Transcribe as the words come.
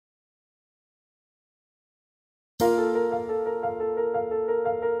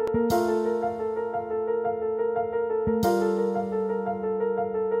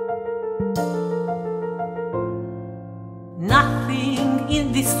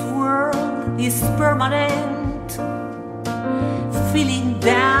is permanent. Feeling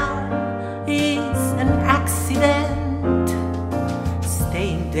down is an accident.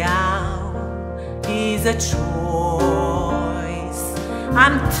 Staying down is a choice.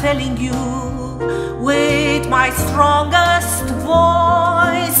 I'm telling you with my strongest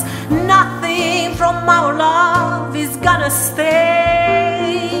voice, nothing from our love is gonna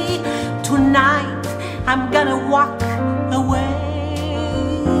stay. Tonight I'm gonna walk away.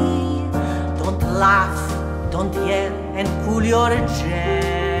 Don't laugh, don't yell and cool your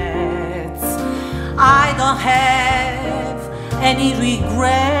jets. I don't have any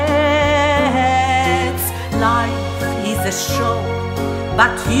regrets. Life is a show,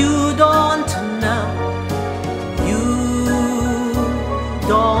 but you don't know. You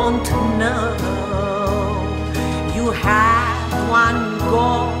don't know. You had one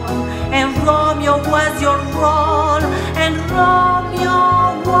goal, and Romeo was your role, and Romeo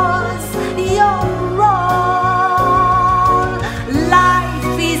was your role.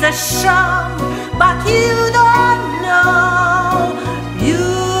 Life is a show, but you don't know. You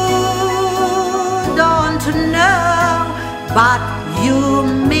don't know, but you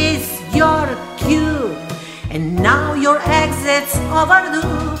miss your cue, and now your exit's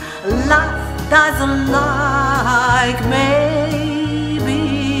overdue. Love doesn't like maybe.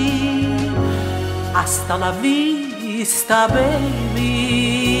 Hasta la vista, baby.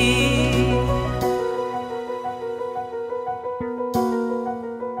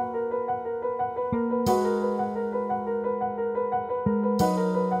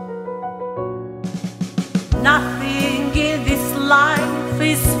 Nothing in this life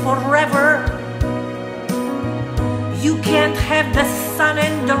is forever. You can't have the sun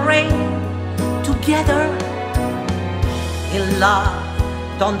and the rain together. In love,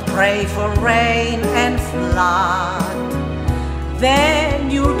 don't pray for rain and flood. Then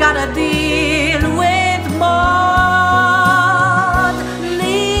you're gonna deal with mud.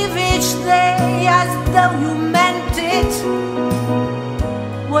 Live each day as though you meant it.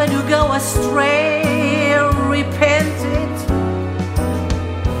 When you go astray, repent it.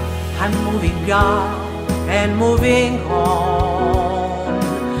 I'm moving on and moving on.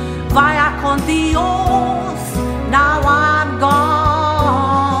 Via con Dios, now I'm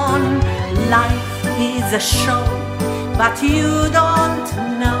gone. Life is a show, but you don't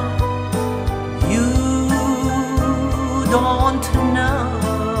know. You don't know.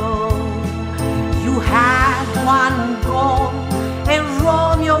 You had one goal, and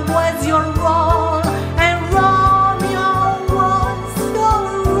Romeo was your role, and Romeo was your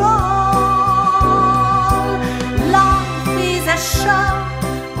role. Life is a show,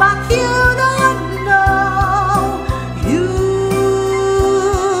 but you don't know. You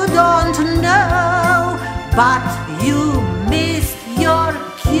don't know, but you missed your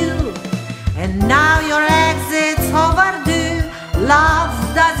cue, and now your exit's overdue. Love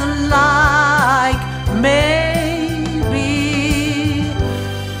doesn't like maybe.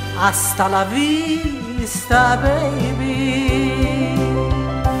 Hasta la vista, baby.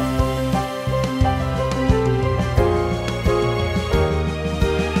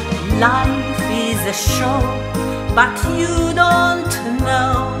 Life is a show, but you don't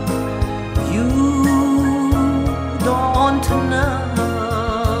know. You don't know.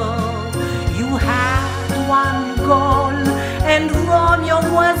 You had one goal, and Romeo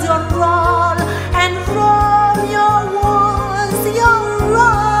was your role, and Romeo was your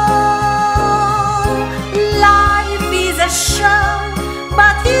role. Life is a show,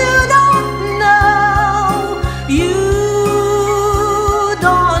 but you don't know. You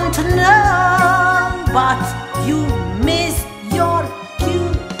don't know, but you missed your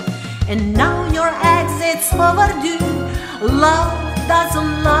cue, and now your exit's overdue. Love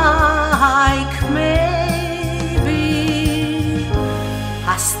doesn't like maybe.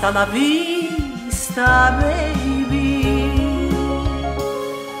 Hasta la vista, baby.